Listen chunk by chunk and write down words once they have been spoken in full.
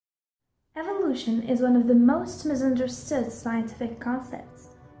Evolution is one of the most misunderstood scientific concepts.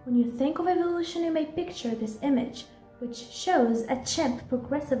 When you think of evolution, you may picture this image, which shows a chimp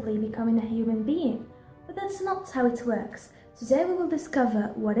progressively becoming a human being. But that's not how it works. Today we will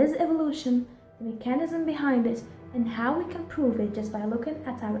discover what is evolution, the mechanism behind it, and how we can prove it just by looking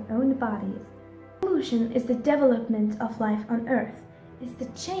at our own bodies. Evolution is the development of life on Earth. It's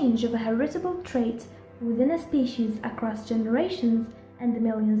the change of a heritable trait within a species across generations and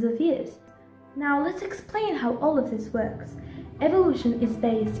millions of years. Now let's explain how all of this works. Evolution is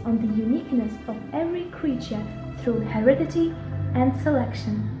based on the uniqueness of every creature through heredity and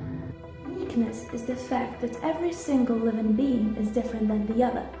selection. Uniqueness is the fact that every single living being is different than the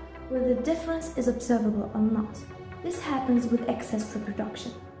other, whether the difference is observable or not. This happens with excess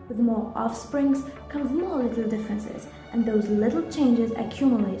reproduction. With more offsprings comes more little differences, and those little changes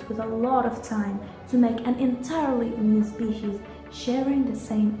accumulate with a lot of time to make an entirely new species sharing the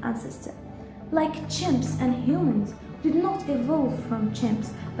same ancestor. Like chimps and humans, we did not evolve from chimps,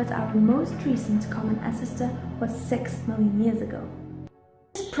 but our most recent common ancestor was 6 million years ago.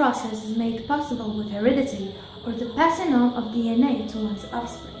 This process is made possible with heredity, or the passing on of DNA to one's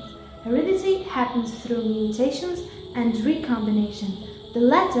offspring. Heredity happens through mutations and recombination. The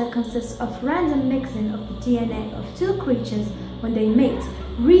latter consists of random mixing of the DNA of two creatures when they mate,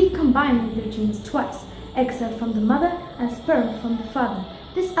 recombining their genes twice, egg cell from the mother and sperm from the father.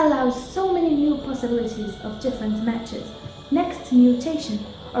 This allows so many new possibilities of different matches. Next, mutation,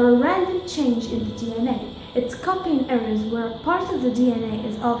 or a random change in the DNA. It's copying errors where a part of the DNA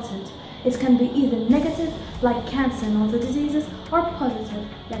is altered. It can be either negative, like cancer and other diseases, or positive,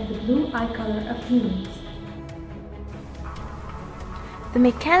 like the blue eye color of humans. The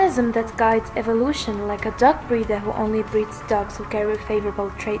mechanism that guides evolution, like a dog breeder who only breeds dogs who carry favorable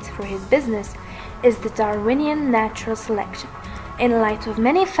traits for his business, is the Darwinian natural selection. In light of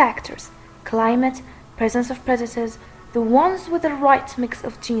many factors, climate, presence of predators, the ones with the right mix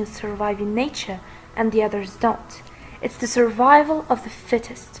of genes survive in nature and the others don't. It's the survival of the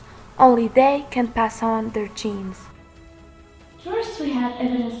fittest. Only they can pass on their genes. First, we have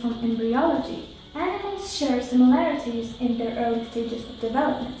evidence from embryology. Animals share similarities in their early stages of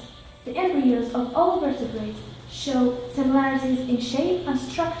development. The embryos of all vertebrates show similarities in shape and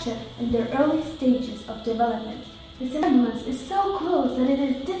structure in their early stages of development. The resemblance is so close that it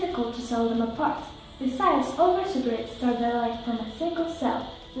is difficult to tell them apart. Besides, all vertebrates start their life from a single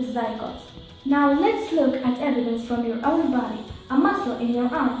cell, the zygote. Now let's look at evidence from your own body. A muscle in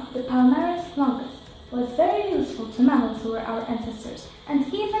your arm, the palmaris longus, was very useful to mammals who were our ancestors,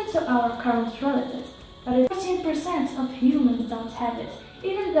 and even to our current relatives. But 14% of humans don't have it,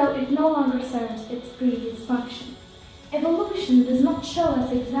 even though it no longer serves its previous function. Evolution does not show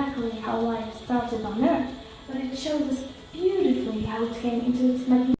us exactly how life started on Earth, but it shows us beautifully how it came into its magnificence.